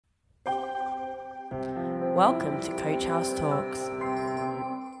Welcome to Coach House Talks.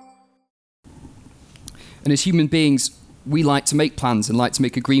 And as human beings, we like to make plans and like to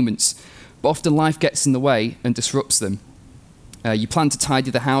make agreements, but often life gets in the way and disrupts them. You plan to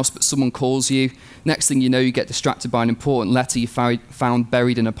tidy the house, but someone calls you. Next thing you know, you get distracted by an important letter you found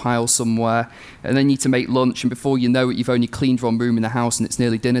buried in a pile somewhere, and then you need to make lunch, and before you know it, you've only cleaned one room in the house and it's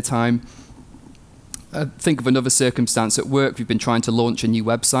nearly dinner time. Think of another circumstance at work. We've been trying to launch a new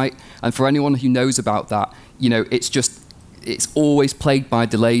website, and for anyone who knows about that, it's always plagued by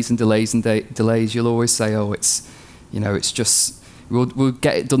delays and delays and delays. You'll always say, we'll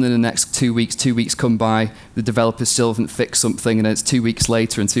get it done in the next 2 weeks. 2 weeks come by, the developer still haven't fixed something, and it's 2 weeks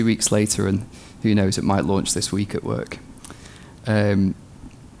later, and 2 weeks later, and who knows, it might launch this week at work. And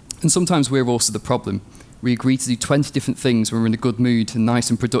sometimes we're also the problem. We agree to do 20 different things when we're in a good mood and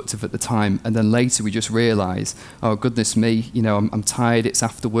nice and productive at the time, and then later we just realise, oh goodness me, I'm tired, it's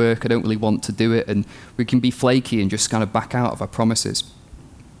after work, I don't really want to do it, and we can be flaky and just kind of back out of our promises.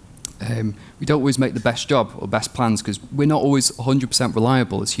 We don't always make the best job or best plans because we're not always 100%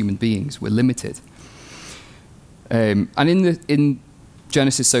 reliable as human beings. We're limited. And in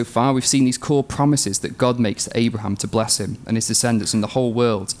Genesis so far, we've seen these core promises that God makes to Abraham to bless him and his descendants and the whole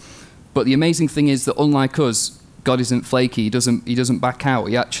world. But the amazing thing is that unlike us, God isn't flaky. He doesn't back out.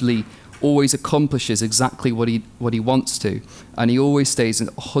 He actually always accomplishes exactly what he wants to, and he always stays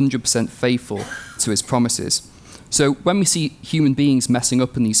 100% faithful to his promises. So when we see human beings messing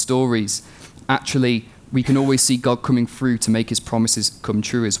up in these stories, actually we can always see God coming through to make his promises come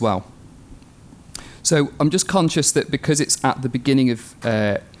true as well. So I'm just conscious that because it's at the beginning of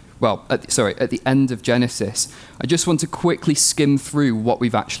at the end of Genesis, I just want to quickly skim through what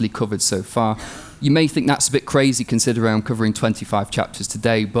we've actually covered so far. You may think that's a bit crazy considering I'm covering 25 chapters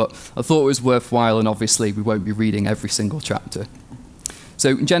today, but I thought it was worthwhile, and obviously we won't be reading every single chapter. So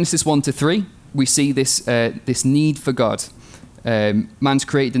in Genesis 1-3, we see this need for God. Man's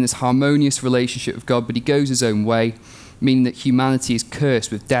created in this harmonious relationship with God, but he goes his own way, meaning that humanity is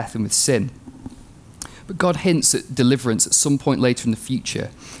cursed with death and with sin. But God hints at deliverance at some point later in the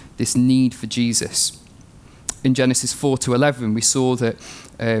future, this need for Jesus. In Genesis 4-11, we saw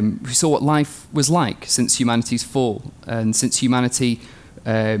what life was like since humanity's fall, and since humanity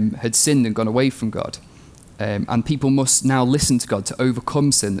had sinned and gone away from God. And people must now listen to God to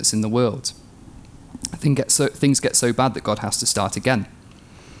overcome sin that's in the world. Things get so bad that God has to start again.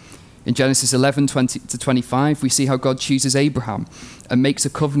 In Genesis 11:20-25, we see how God chooses Abraham and makes a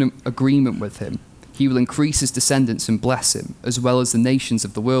covenant agreement with him. He will increase his descendants and bless him, as well as the nations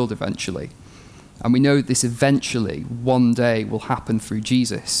of the world eventually. And we know that this eventually, one day, will happen through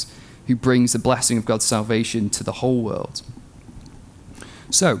Jesus, who brings the blessing of God's salvation to the whole world.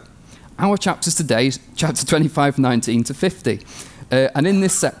 So, our chapters today is chapter 25:19-50. And in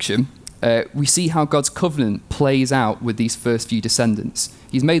this section, we see how God's covenant plays out with these first few descendants.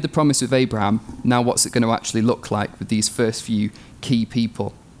 He's made the promise with Abraham. Now what's it going to actually look like with these first few key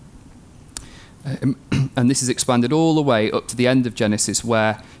people? And this is expanded all the way up to the end of Genesis,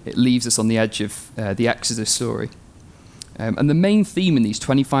 where it leaves us on the edge of the Exodus story. And the main theme in these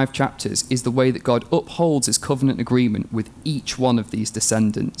 25 chapters is the way that God upholds his covenant agreement with each one of these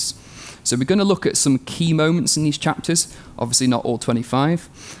descendants. So we're going to look at some key moments in these chapters, obviously not all 25.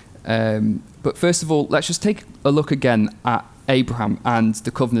 But first of all, let's just take a look again at Abraham and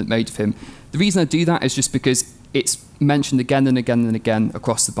the covenant made with him. The reason I do that is just because it's mentioned again and again and again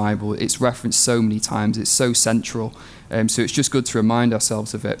across the Bible. It's referenced so many times. It's so central. So it's just good to remind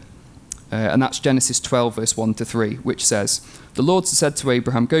ourselves of it. And that's Genesis 12:1-3, which says, "The Lord said to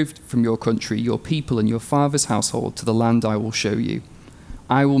Abraham, go from your country, your people, and your father's household to the land I will show you.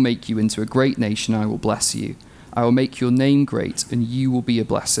 I will make you into a great nation. I will bless you. I will make your name great, and you will be a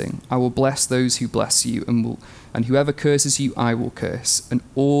blessing. I will bless those who bless you, and whoever curses you, I will curse. And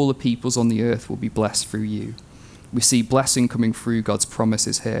all the peoples on the earth will be blessed through you." We see blessing coming through God's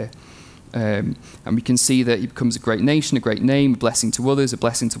promises here. And we can see that he becomes a great nation, a great name, a blessing to others, a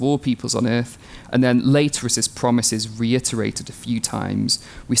blessing to all peoples on earth. And then later, as this promise is reiterated a few times,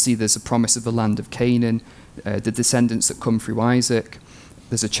 we see there's a promise of the land of Canaan, the descendants that come through Isaac.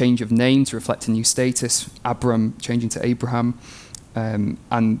 There's a change of name to reflect a new status, Abram changing to Abraham,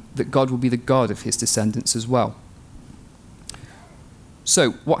 and that God will be the God of his descendants as well.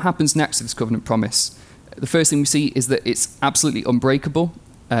 So what happens next to this covenant promise? The first thing we see is that it's absolutely unbreakable.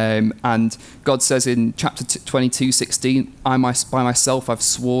 And God says in chapter 22:16, by myself I've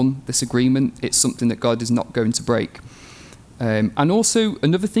sworn this agreement. It's something that God is not going to break. And also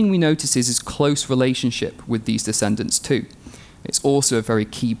another thing we notice is his close relationship with these descendants too. It's also a very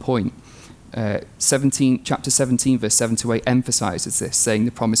key point. Chapter 17, verse 7 to 8 emphasizes this, saying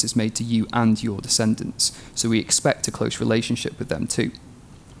the promise is made to you and your descendants. So we expect a close relationship with them too.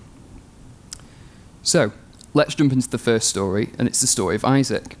 So let's jump into the first story, and it's the story of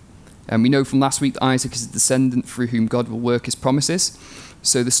Isaac. And we know from last week that Isaac is a descendant through whom God will work his promises.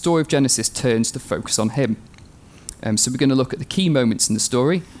 So the story of Genesis turns to focus on him. So we're going to look at the key moments in the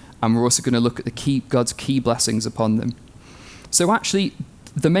story, and we're also going to look at God's key blessings upon them. So actually,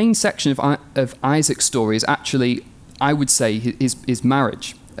 the main section of Isaac's story is actually, I would say, his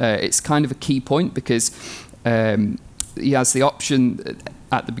marriage. It's kind of a key point because he has the option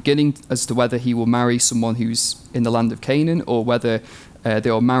at the beginning as to whether he will marry someone who's in the land of Canaan or whether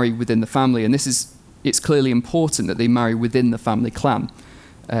they will marry within the family. And it's clearly important that they marry within the family clan.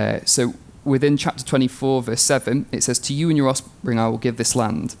 So within chapter 24, verse 7, it says, "To you and your offspring I will give this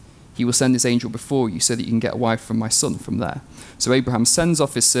land. He will send his angel before you so that you can get a wife from my son from there." So Abraham sends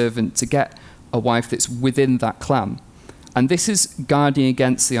off his servant to get a wife that's within that clan. And this is guarding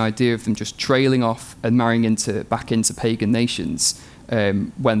against the idea of them just trailing off and marrying back into pagan nations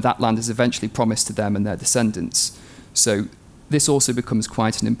when that land is eventually promised to them and their descendants. So this also becomes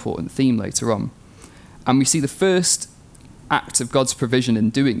quite an important theme later on. And we see the first act of God's provision in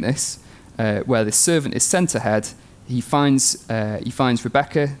doing this, where the servant is sent ahead. He finds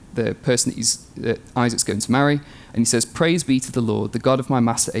Rebekah, the person that Isaac's going to marry, and he says, "Praise be to the Lord, the God of my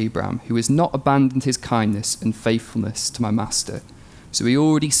master Abraham, who has not abandoned his kindness and faithfulness to my master." So we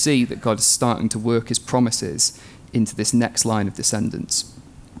already see that God is starting to work his promises into this next line of descendants.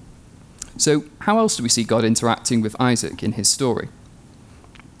 So how else do we see God interacting with Isaac in his story?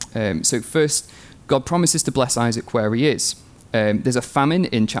 So first, God promises to bless Isaac where he is. There's a famine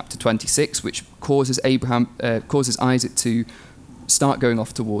in chapter 26 which causes Isaac to start going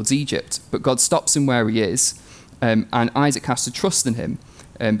off towards Egypt, but God stops him where he is, and Isaac has to trust in him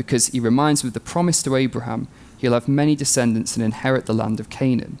because he reminds him of the promise to Abraham: he'll have many descendants and inherit the land of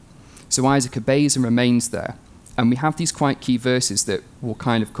Canaan. So Isaac obeys and remains there, and we have these quite key verses that we'll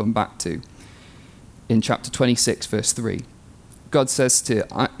kind of come back to. In chapter 26, verse 3, God says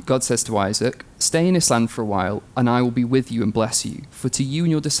to Isaac, "Stay in this land for a while, and I will be with you and bless you. For to you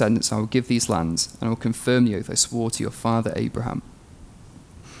and your descendants I will give these lands, and I will confirm the oath I swore to your father Abraham."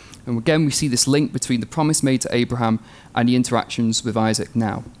 And again, we see this link between the promise made to Abraham and the interactions with Isaac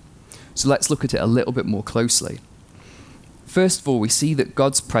now. So let's look at it a little bit more closely. First of all, we see that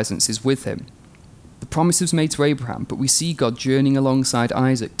God's presence is with him. The promise was made to Abraham, but we see God journeying alongside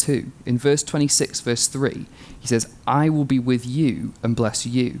Isaac too. In verse 26, verse 3, he says, "I will be with you and bless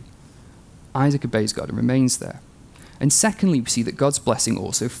you." Isaac obeys God and remains there. And secondly, we see that God's blessing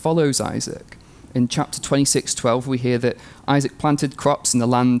also follows Isaac. In chapter 26:12, we hear that Isaac planted crops in the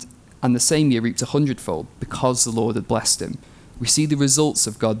land and the same year reaped 100-fold because the Lord had blessed him. We see the results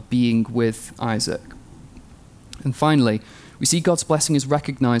of God being with Isaac. And finally, we see God's blessing is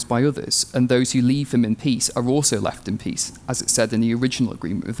recognized by others, and those who leave him in peace are also left in peace, as it said in the original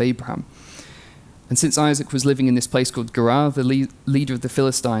agreement with Abraham. And since Isaac was living in this place called Gerar, the leader of the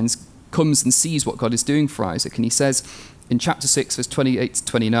Philistines comes and sees what God is doing for Isaac, and he says in chapter 6, verse 28 to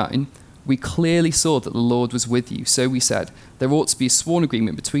 29, "We clearly saw that the Lord was with you, so we said, there ought to be a sworn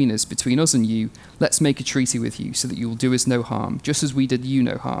agreement between us and you. Let's make a treaty with you, so that you will do us no harm, just as we did you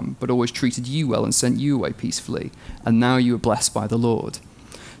no harm, but always treated you well and sent you away peacefully. And now you are blessed by the Lord."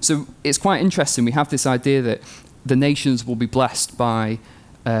 So it's quite interesting. We have this idea that the nations will be blessed by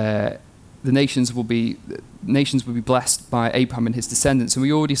nations will be blessed by Abraham and his descendants, and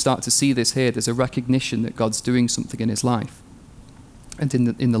we already start to see this here. There's a recognition that God's doing something in his life and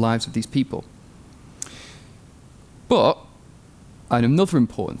in the lives of these people. But and another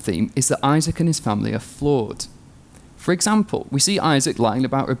important theme is that Isaac and his family are flawed. For example, we see Isaac lying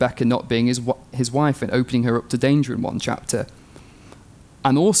about Rebekah not being his wife and opening her up to danger in one chapter.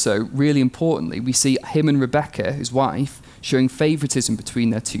 And also, really importantly, we see him and Rebekah, his wife, showing favoritism between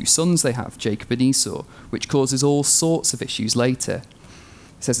their two sons they have, Jacob and Esau, which causes all sorts of issues later.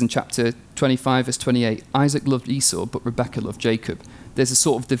 It says in chapter 25, verse 28, Isaac loved Esau, but Rebekah loved Jacob. There's a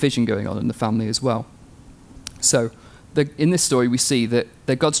sort of division going on in the family as well. So, in this story, we see that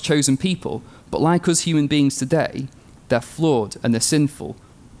they're God's chosen people, but like us human beings today, they're flawed and they're sinful,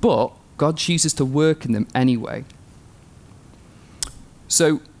 but God chooses to work in them anyway.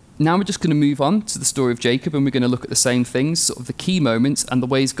 So now we're just going to move on to the story of Jacob, and we're going to look at the same things, sort of the key moments and the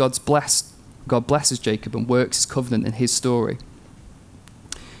ways God blesses Jacob and works his covenant in his story.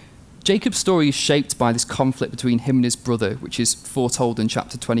 Jacob's story is shaped by this conflict between him and his brother, which is foretold in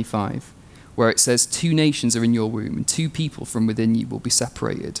chapter 25, where it says, 2 nations are in your womb, and 2 people from within you will be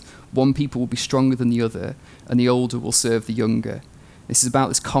separated. 1 people will be stronger than the other, and the older will serve the younger. This is about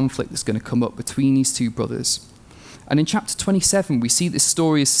this conflict that's going to come up between these two brothers. And in chapter 27, we see this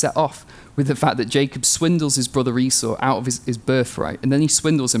story is set off with the fact that Jacob swindles his brother Esau out of his birthright, and then he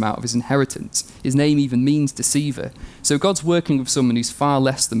swindles him out of his inheritance. His name even means deceiver. So God's working with someone who's far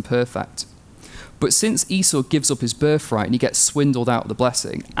less than perfect. But since Esau gives up his birthright and he gets swindled out of the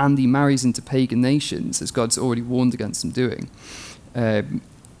blessing, and he marries into pagan nations, as God's already warned against him doing,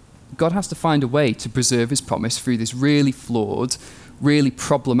 God has to find a way to preserve his promise through this really flawed, really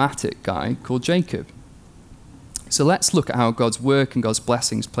problematic guy called Jacob. So let's look at how God's work and God's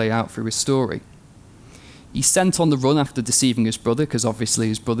blessings play out through his story. He's sent on the run after deceiving his brother, because obviously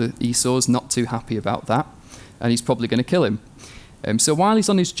his brother Esau is not too happy about that, and he's probably going to kill him. So while he's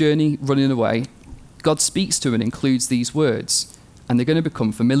on his journey running away, God speaks to him and includes these words, and they're going to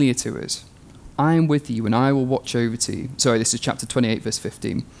become familiar to us. I am with you and I will watch over to you. Sorry, this is chapter 28, verse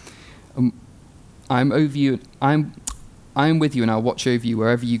 15. I am with you and I'll watch over you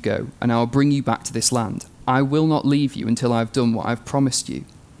wherever you go, and I'll bring you back to this land. I will not leave you until I've done what I've promised you.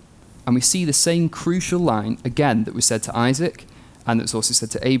 And we see the same crucial line again that was said to Isaac and that's also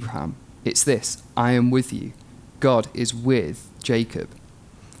said to Abraham. It's this: I am with you. God is with Jacob.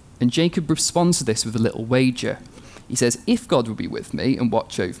 And Jacob responds to this with a little wager. He says, if God will be with me and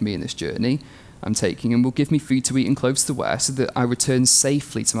watch over me in this journey I'm taking and will give me food to eat and clothes to wear so that I return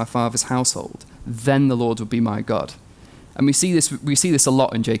safely to my father's household, then the Lord will be my God. And we see this a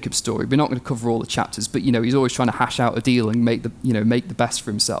lot in Jacob's story. We're not going to cover all the chapters, but he's always trying to hash out a deal and make the best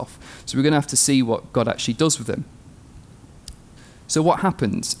for himself. So we're going to have to see what God actually does with him. So what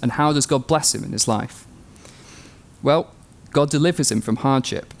happens, and how does God bless him in his life? Well, God delivers him from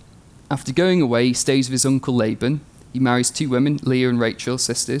hardship. After going away, he stays with his uncle Laban. He marries 2 women, Leah and Rachel,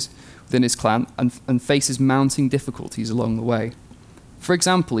 sisters, within his clan, and faces mounting difficulties along the way. For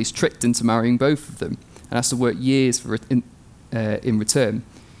example, he's tricked into marrying both of them and has to work years in return.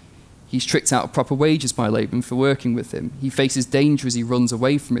 He's tricked out of proper wages by Laban for working with him. He faces danger as he runs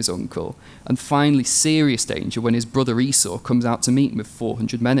away from his uncle, and finally serious danger when his brother Esau comes out to meet him with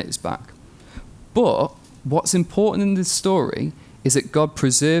 400 men at his back. But what's important in this story is that God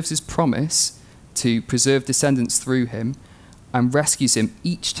preserves his promise to preserve descendants through him and rescues him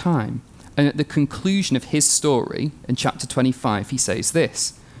each time. And at the conclusion of his story, in chapter 25, he says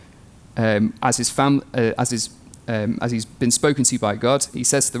this: as he's been spoken to by God, he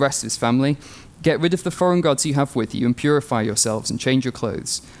says to the rest of his family, "Get rid of the foreign gods you have with you and purify yourselves and change your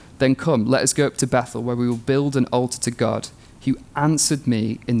clothes. Then come, let us go up to Bethel, where we will build an altar to God, who answered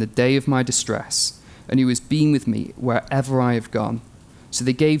me in the day of my distress, and who has been with me wherever I have gone." So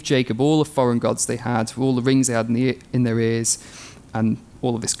they gave Jacob all the foreign gods they had, all the rings they had in their ears, and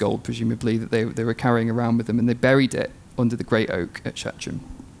all of this gold, presumably, that they were carrying around with them, and they buried it under the great oak at Shechem.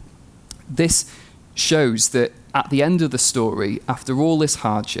 This shows that at the end of the story, after all this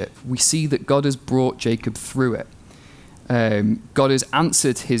hardship, we see that God has brought Jacob through it. God has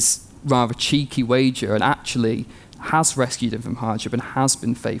answered his rather cheeky wager and actually has rescued him from hardship and has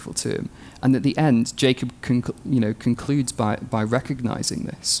been faithful to him. And at the end, Jacob concludes by recognizing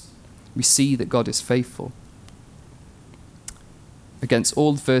this. We see that God is faithful. Against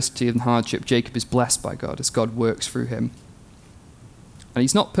all adversity and hardship, Jacob is blessed by God as God works through him. And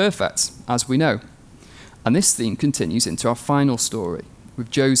he's not perfect, as we know. And this theme continues into our final story with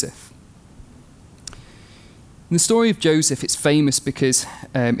Joseph. In the story of Joseph, it's famous because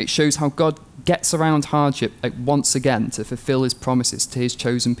it shows how God gets around hardship once again to fulfill his promises to his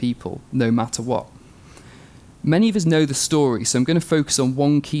chosen people, no matter what. Many of us know the story, so I'm going to focus on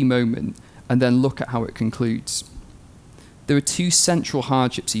one key moment and then look at how it concludes. There are 2 central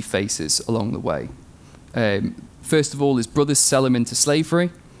hardships he faces along the way. First of all, his brothers sell him into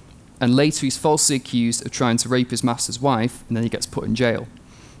slavery, and later he's falsely accused of trying to rape his master's wife, and then he gets put in jail.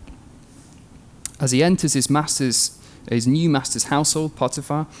 As he enters his new master's household,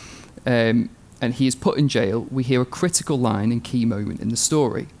 Potiphar, and he is put in jail, we hear a critical line and key moment in the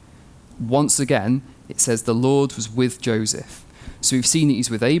story. Once again, it says the Lord was with Joseph. So we've seen that he's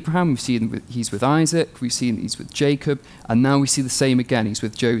with Abraham, we've seen that he's with Isaac, we've seen that he's with Jacob, and now we see the same again, he's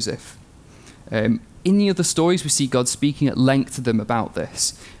with Joseph. In the other stories, we see God speaking at length to them about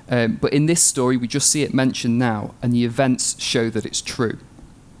this. But in this story, we just see it mentioned now, and the events show that it's true.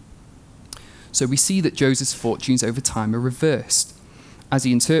 So we see that Joseph's fortunes over time are reversed, as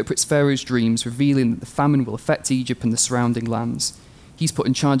he interprets Pharaoh's dreams, revealing that the famine will affect Egypt and the surrounding lands. He's put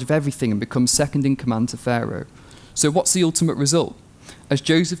in charge of everything and becomes second in command to Pharaoh. So what's the ultimate result? As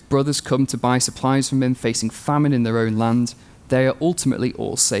Joseph's brothers come to buy supplies from him, facing famine in their own land, they are ultimately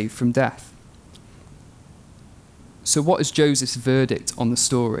all saved from death. So what is Joseph's verdict on the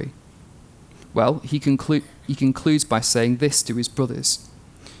story? Well, he he concludes by saying this to his brothers: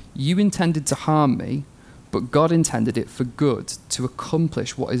 "You intended to harm me, but God intended it for good, to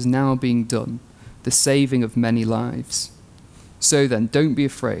accomplish what is now being done, the saving of many lives. So then, don't be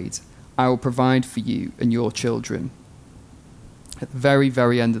afraid. I will provide for you and your children." At the very,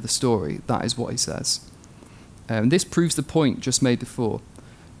 very end of the story, that is what he says. This proves the point just made before.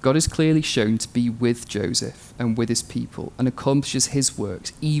 God is clearly shown to be with Joseph and with his people, and accomplishes his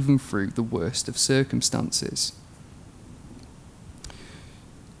works even through the worst of circumstances.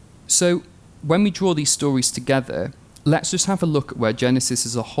 So, when we draw these stories together, let's just have a look at where Genesis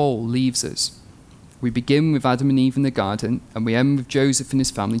as a whole leaves us. We begin with Adam and Eve in the garden, and we end with Joseph and his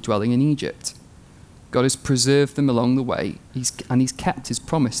family dwelling in Egypt. God has preserved them along the way, and he's kept his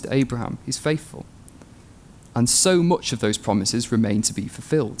promise to Abraham. He's faithful. And so much of those promises remain to be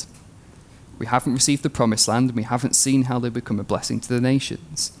fulfilled. We haven't received the promised land, and we haven't seen how they become a blessing to the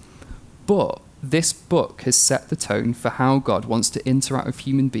nations. But this book has set the tone for how God wants to interact with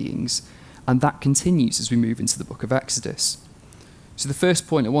human beings, and that continues as we move into the book of Exodus. So the first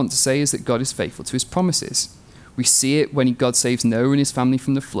point I want to say is that God is faithful to his promises. We see it when God saves Noah and his family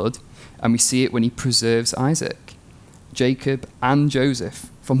from the flood, and we see it when he preserves Isaac, Jacob, and Joseph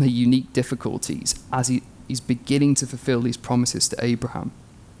from their unique difficulties as he's beginning to fulfill these promises to Abraham.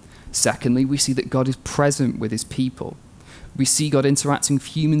 Secondly, we see that God is present with his people. We see God interacting with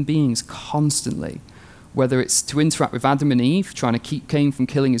human beings constantly, whether it's to interact with Adam and Eve, trying to keep Cain from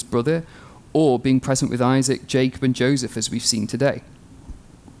killing his brother, or being present with Isaac, Jacob, and Joseph, as we've seen today.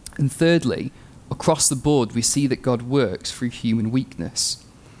 And thirdly, across the board, we see that God works through human weakness.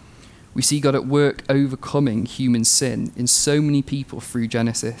 We see God at work overcoming human sin in so many people through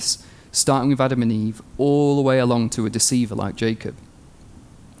Genesis, starting with Adam and Eve, all the way along to a deceiver like Jacob.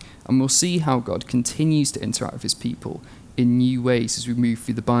 And we'll see how God continues to interact with his people in new ways as we move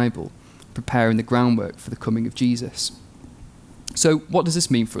through the Bible, preparing the groundwork for the coming of Jesus. So what does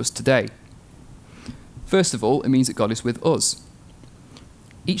this mean for us today? First of all, it means that God is with us.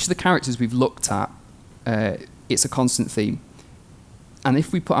 Each of the characters we've looked at, it's a constant theme. And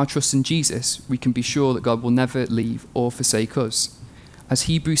if we put our trust in Jesus, we can be sure that God will never leave or forsake us. As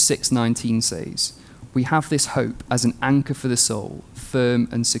Hebrews 6:19 says, we have this hope as an anchor for the soul, firm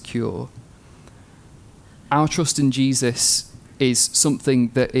and secure. Our trust in Jesus is something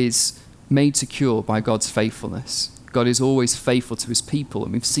that is made secure by God's faithfulness. God is always faithful to his people,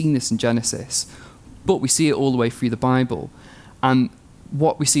 and we've seen this in Genesis, but we see it all the way through the Bible. And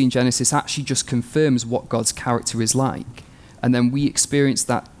what we see in Genesis actually just confirms what God's character is like. And then we experience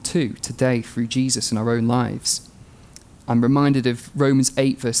that too today through Jesus in our own lives. I'm reminded of Romans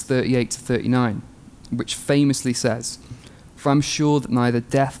 8, verse 38 to 39, which famously says, "For I'm sure that neither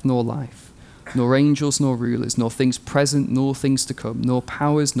death nor life, nor angels nor rulers, nor things present nor things to come, nor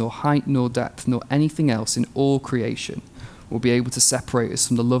powers, nor height nor depth, nor anything else in all creation will be able to separate us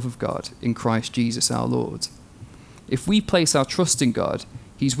from the love of God in Christ Jesus our Lord." If we place our trust in God,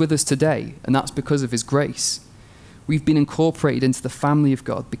 he's with us today, and that's because of his grace. We've been incorporated into the family of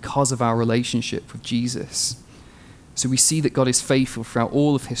God because of our relationship with Jesus. So we see that God is faithful throughout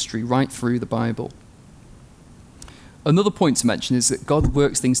all of history, right through the Bible. Another point to mention is that God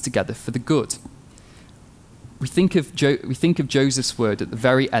works things together for the good. We think of Joseph's word at the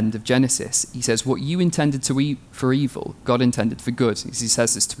very end of Genesis. He says, "What you intended for evil, God intended for good." He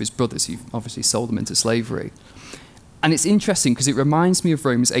says this to his brothers, who obviously sold him into slavery. And it's interesting because it reminds me of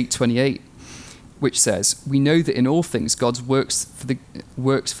Romans 8:28, which says, "We know that in all things God works for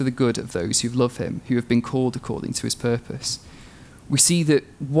the good of those who love him, who have been called according to his purpose." We see that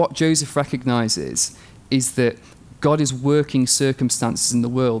what Joseph recognizes is that God is working circumstances in the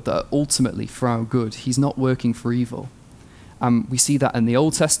world that are ultimately for our good. He's not working for evil. We see that in the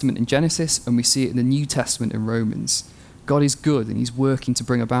Old Testament in Genesis, and we see it in the New Testament in Romans. God is good, and he's working to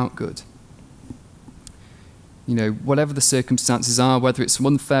bring about good. You know, whatever the circumstances are, whether it's from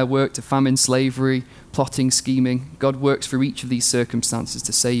unfair work to famine, slavery, plotting, scheming, God works through each of these circumstances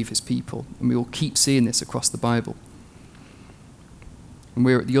to save his people. And we will keep seeing this across the Bible. And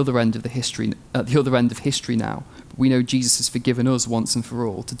we're at the other end of history now. But we know Jesus has forgiven us once and for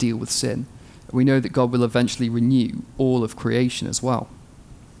all to deal with sin. And we know that God will eventually renew all of creation as well.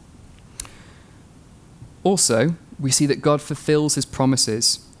 Also, we see that God fulfills his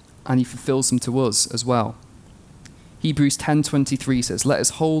promises, and he fulfills them to us as well. Hebrews 10:23 says, "Let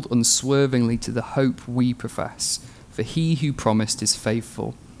us hold unswervingly to the hope we profess, for he who promised is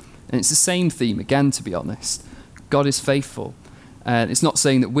faithful." And it's the same theme again, to be honest. God is faithful. And it's not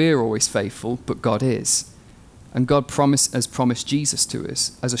saying that we're always faithful, but God is. And God has promised Jesus to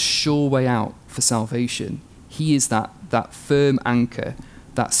us as a sure way out for salvation. He is that firm anchor,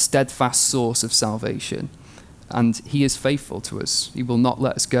 that steadfast source of salvation. and he is faithful to us. He will not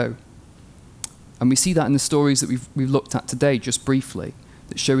let us go. And we see that in the stories that we've looked at today, just briefly,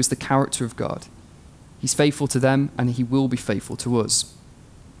 that show us the character of God. He's faithful to them, and he will be faithful to us.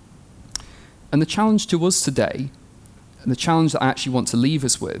 And the challenge to us today, and the challenge that I actually want to leave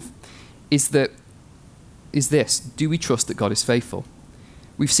us with, is this: do we trust that God is faithful?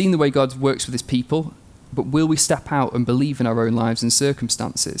 We've seen the way God works with his people, but will we step out and believe in our own lives and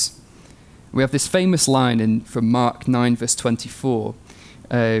circumstances? We have this famous line from Mark 9, verse 24,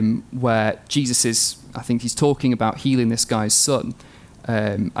 where Jesus I think he's talking about healing this guy's son,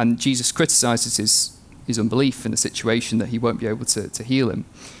 and Jesus criticizes his unbelief in the situation that he won't be able to heal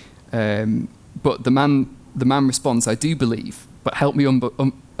him. But the man responds, "I do believe, but help me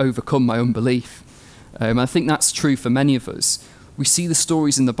overcome my unbelief." I think that's true for many of us. We see the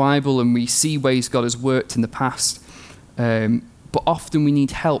stories in the Bible and we see ways God has worked in the past, but often we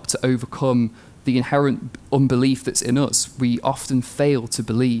need help to overcome the inherent unbelief that's in us. We often fail to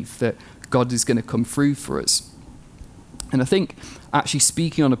believe that God is going to come through for us. And I think, actually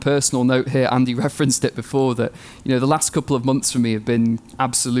speaking on a personal note here, Andy referenced it before, that the last couple of months for me have been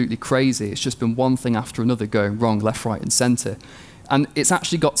absolutely crazy. It's just been one thing after another going wrong, left, right, and centre. And it's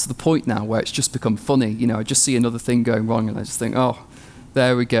actually got to the point now where it's just become funny. I just see another thing going wrong and I just think, oh,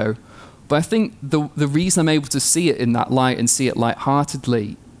 there we go. But I think the reason I'm able to see it in that light and see it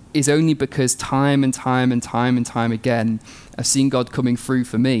lightheartedly is only because time and time again, I've seen God coming through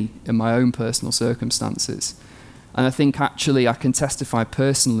for me in my own personal circumstances. And I think actually I can testify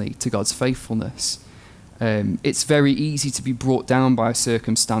personally to God's faithfulness. It's very easy to be brought down by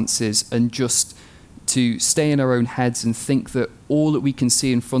circumstances and just to stay in our own heads and think that all that we can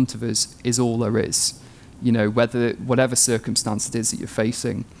see in front of us is all there is, whatever circumstance it is that you're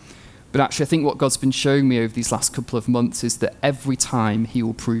facing. But actually I think what God's been showing me over these last couple of months is that every time he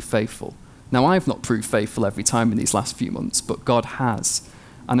will prove faithful. Now, I've not proved faithful every time in these last few months, but God has.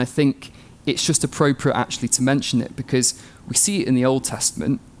 And I think it's just appropriate actually to mention it because we see it in the Old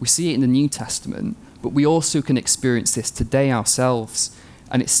Testament, we see it in the New Testament, but we also can experience this today ourselves.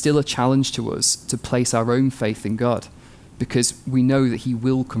 And it's still a challenge to us to place our own faith in God because we know that he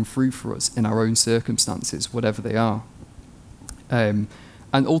will come through for us in our own circumstances, whatever they are. And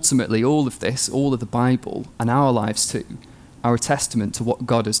ultimately, all of this, all of the Bible, and our lives too, are a testament to what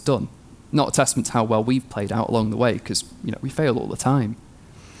God has done. Not a testament to how well we've played out along the way, because we fail all the time.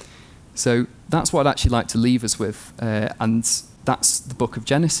 So that's what I'd actually like to leave us with, and that's the book of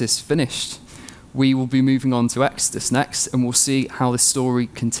Genesis finished. We will be moving on to Exodus next, and we'll see how this story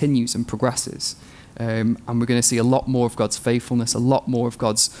continues and progresses. And we're going to see a lot more of God's faithfulness, a lot more of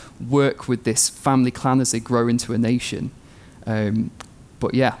God's work with this family clan as they grow into a nation.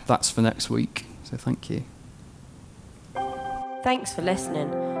 But yeah, that's for next week. So thank you. Thanks for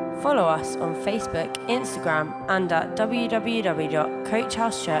listening. Follow us on Facebook, Instagram, and at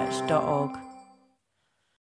www.coachhousechurch.org.